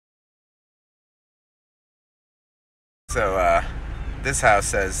So, this house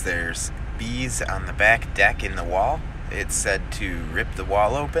says there's bees on the back deck in the wall. It's said to rip the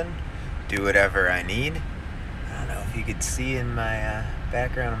wall open, do whatever I need. I don't know if you could see in my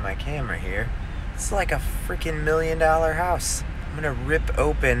background of my camera here. It's like a freaking $1 million house. I'm gonna rip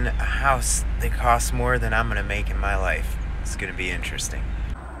open a house that costs more than I'm gonna make in my life. It's gonna be interesting.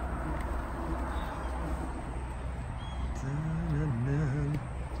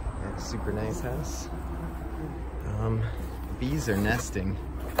 That's a super nice house. Bees are nesting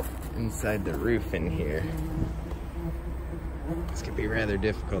inside the roof in here. This could be rather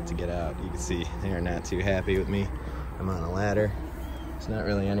difficult to get out. You can see they are not too happy with me. I'm on a ladder. There's not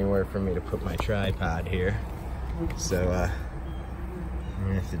really anywhere for me to put my tripod here. So I'm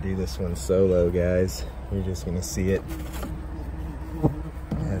gonna have to do this one solo, guys. You're just gonna see it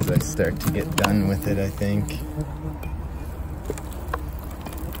as I start to get done with it, I think.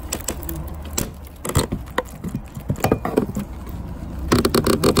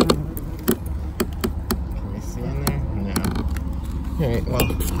 Alright, well,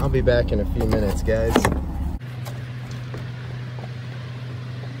 I'll be back in a few minutes, guys.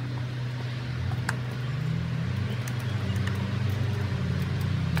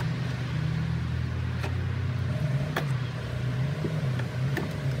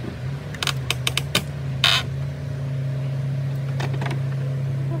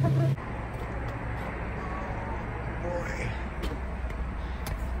 Boy.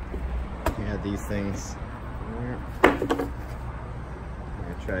 We had these things.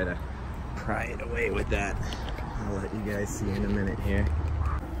 Try to pry it away with that. I'll let you guys see in a minute here.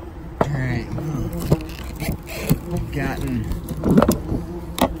 Alright, I've gotten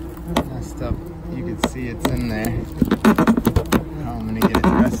messed up. You can see it's in there. How I'm gonna get it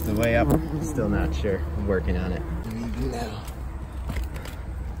dressed the way up, still not sure. I'm working on it. Now.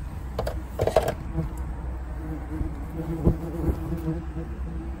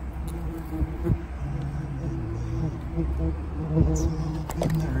 It's all up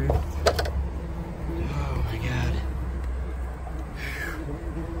in the roof. Oh my god.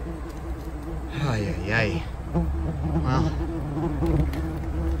 Ay, ay, ay. Well,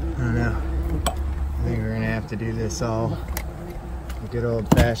 I don't know. I think we're gonna have to do this all the good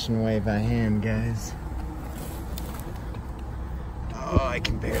old-fashioned way by hand, guys. Oh, I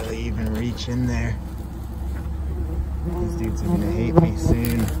can barely even reach in there. These dudes are gonna hate me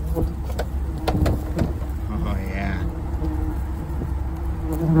soon. Oh yeah.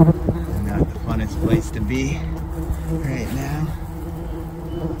 Not the funnest place to be right now.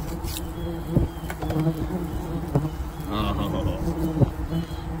 Oh,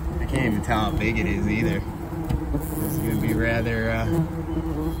 I can't even tell how big it is either. This is gonna be rather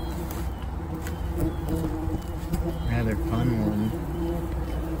fun one.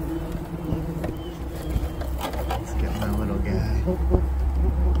 Let's get my little guy.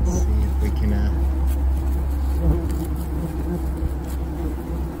 Let's see if we can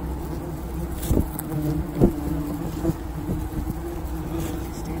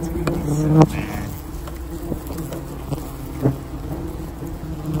this dude's gonna be so mad.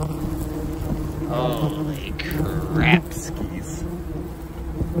 Holy crap skis.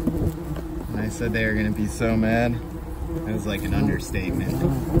 When I said they were gonna be so mad, that was like an understatement.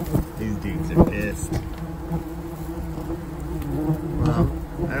 These dudes are pissed. Well,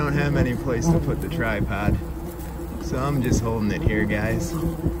 I don't have any place to put the tripod, so I'm just holding it here, guys.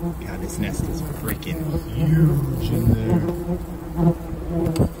 God, this nest is freaking huge in there.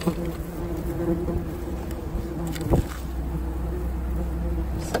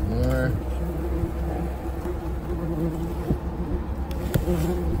 Some more.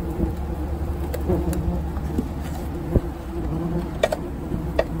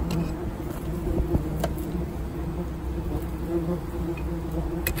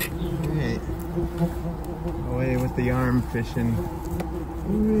 Alright. Away with the arm fishing.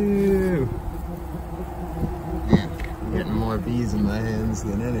 Woo! I'm getting more bees in my hands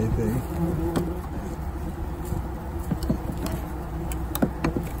than anything.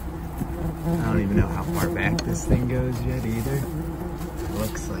 I don't even know how far back this thing goes yet either.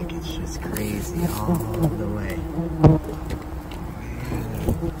 Looks like it's just crazy all the way.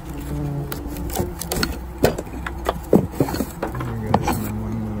 There goes my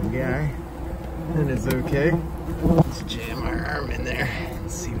one little guy. That is okay. Let's jam our arm in there and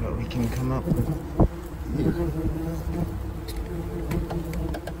see what we can come up with.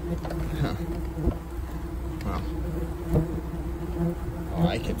 Huh. Well, oh,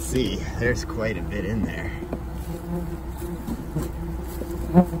 I can see there's quite a bit in there.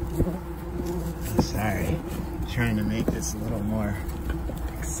 Oh, sorry, I'm trying to make this a little more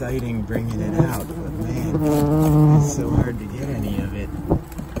exciting bringing it out, but man, it's so hard to get any of it.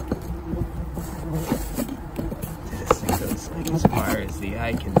 This goes like as far as the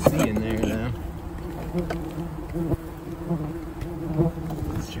eye can see in there though.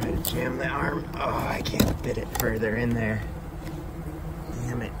 Let's try to jam the arm. Oh, I can't fit it further in there.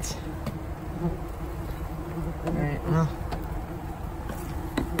 Damn it. Alright, well,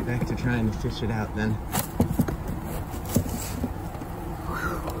 back to trying to fish it out then.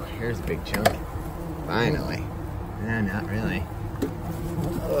 Whew, here's a big chunk. Finally. Nah, not really.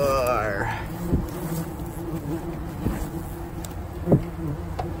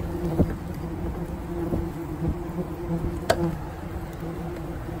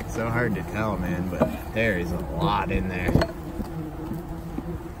 So hard to tell, man, but there is a lot in there.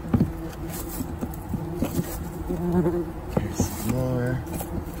 Here's some more.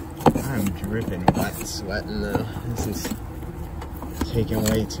 I'm dripping wet and sweating though. This is taking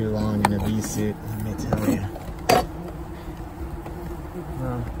way too long in a bee suit, let me tell you.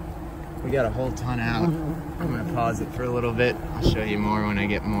 Well, we got a whole ton out. I'm gonna pause it for a little bit. I'll show you more when I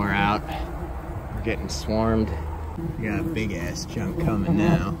get more out. We're getting swarmed. We got a big ass chunk coming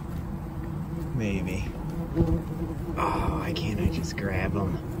now. Maybe. Oh, why can't I just grab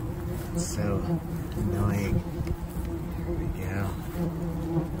them? It's so annoying. Here we go.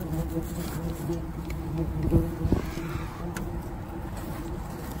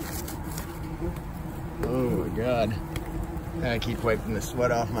 Oh my god. I keep wiping the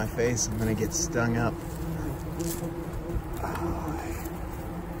sweat off my face. I'm gonna get stung up.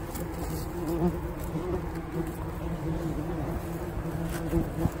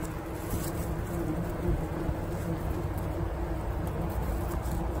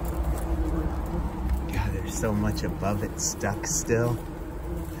 God, there's so much above it stuck still.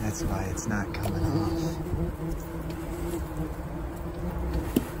 That's why it's not coming off.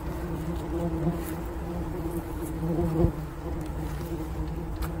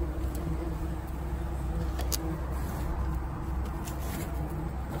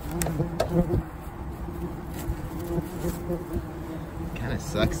 Kind of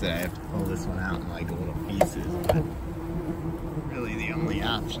sucks that I have to pull this one out in like little pieces, but really the only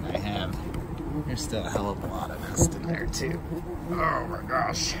option I have. There's still a hell of a lot of nest in there too. Oh my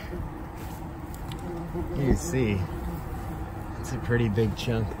gosh. You can see, it's a pretty big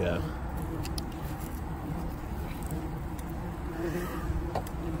chunk though.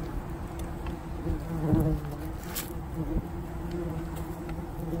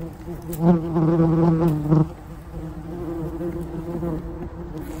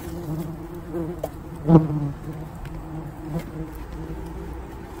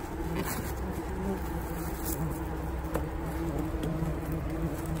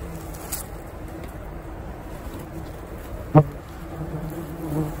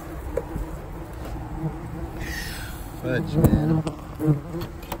 Fudge, man.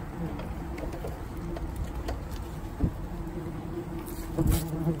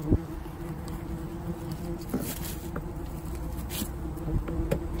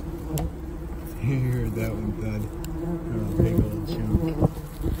 You heard that one thud. Oh, big old chunk.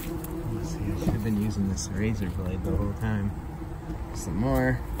 Let's see, I should have been using this razor blade the whole time. Some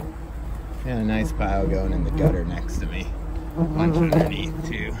more. Got a nice pile going in the gutter next to me. A bunch underneath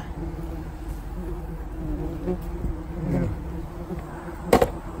too. You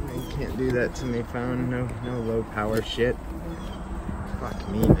can't do that to me, phone. No low power shit. Fuck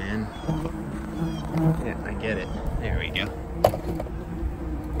me, man. Yeah, I get it. There we go.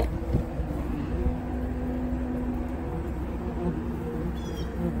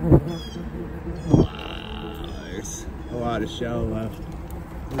 Wow, there's a lot of shell left.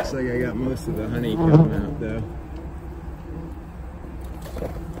 Looks like I got most of the honey coming out though.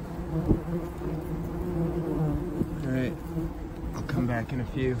 Alright, I'll come back in a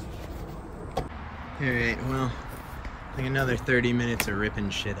few. Alright, well, I think another 30 minutes of ripping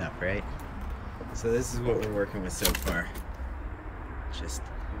shit up, right? So this is what we're working with so far. Just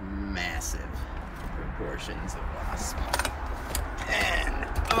massive proportions of wasp. And,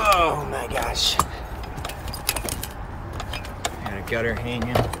 oh my gosh. Got a gutter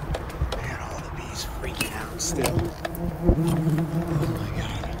hanging. I got all the bees freaking out still. Oh my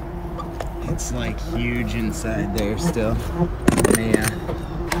god. It's like huge inside there still. Yeah.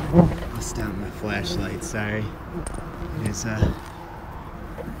 Bust out my flashlight, sorry. There's you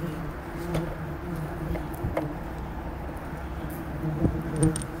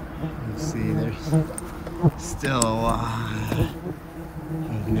see there's still a lot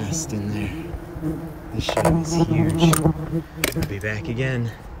of nest in there. This shit is huge. I'll be back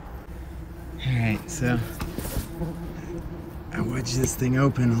again. Alright, so I wedge this thing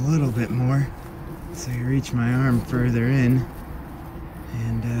open a little bit more so you reach my arm further in,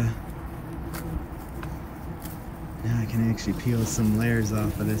 and now I can actually peel some layers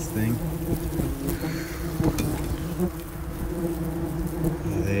off of this thing.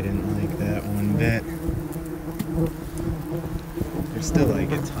 Yeah, they didn't like that one bit. There's still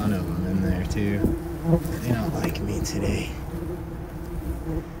like a ton of them in there too. They don't like me today.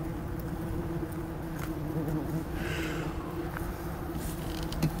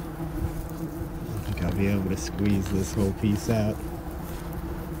 I think I'll be able to squeeze this whole piece out.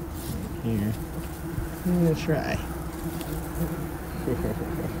 Right here. I'm gonna try.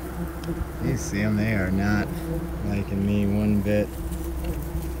 You see them? They are not liking me one bit.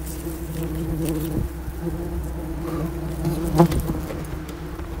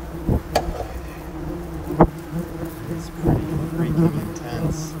 It's pretty freaking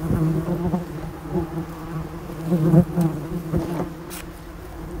intense.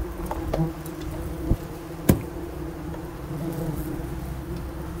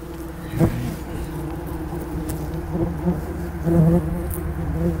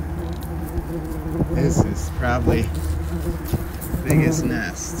 This is probably the biggest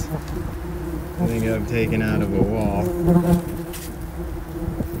nest I think I've taken out of a wall.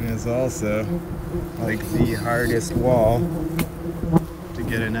 And it's also like the hardest wall to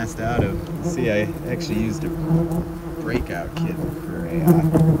get a nest out of. See, I actually used a breakout kit for a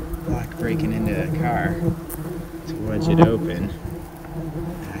lock breaking into a car to wedge it open.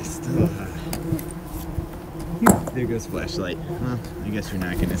 I still there goes flashlight. Well, I guess you're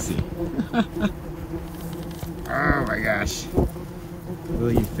not gonna see. Oh my gosh.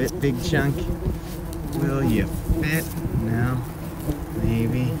 Will you fit, big chunk? Will you fit? No.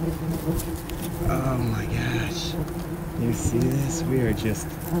 Maybe. Oh my gosh. You see this? We are just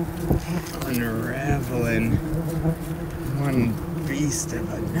unraveling one beast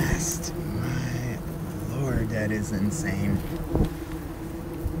of a nest. My lord, that is insane.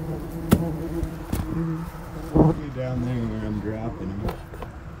 Down there where I'm dropping them.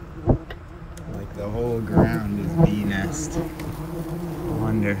 Like the whole ground is bee nest. I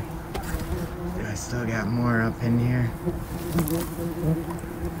wonder, do I still got more up in here?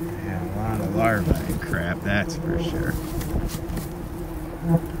 Yeah, a lot of larvae and crap, that's for sure.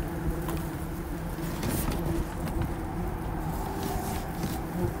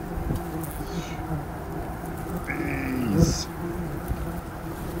 Bees.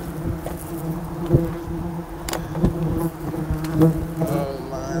 Oh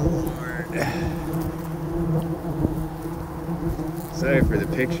my lord. Sorry for the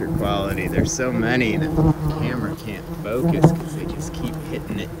picture quality. There's so many that the camera can't focus because they just keep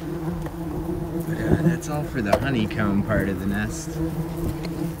hitting it. But that's all for the honeycomb part of the nest.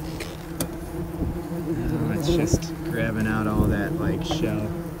 Now it's just grabbing out all that like shell.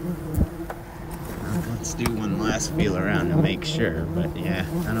 Let's do one last feel around to make sure, but yeah,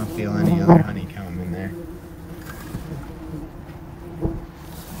 I don't feel any other honeycomb in there.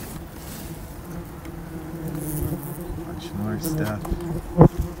 Much more stuff.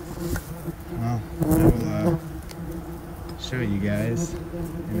 Well, I'll show you guys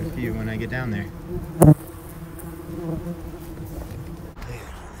in a few when I get down there. Look at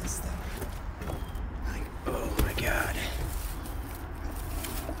all this stuff. Like, oh my god.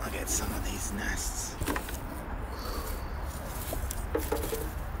 Look at some of these nests.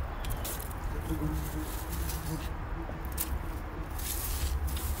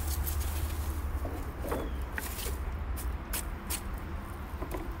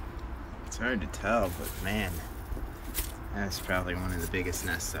 It's hard to tell, but man, that's probably one of the biggest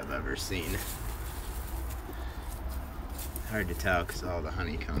nests I've ever seen. Hard to tell because all the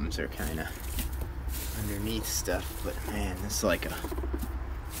honeycombs are kind of underneath stuff, but man, this is like a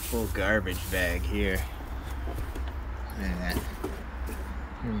full garbage bag here. Look at that.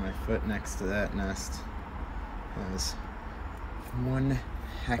 Here, my foot next to that nest has one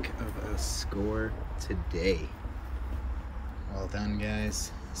heck of a score today. Well done,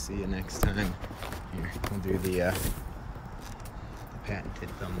 guys. See you next time. Here, we'll do the patented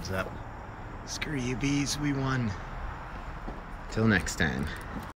thumbs up. Screw you, bees, we won. Till next time.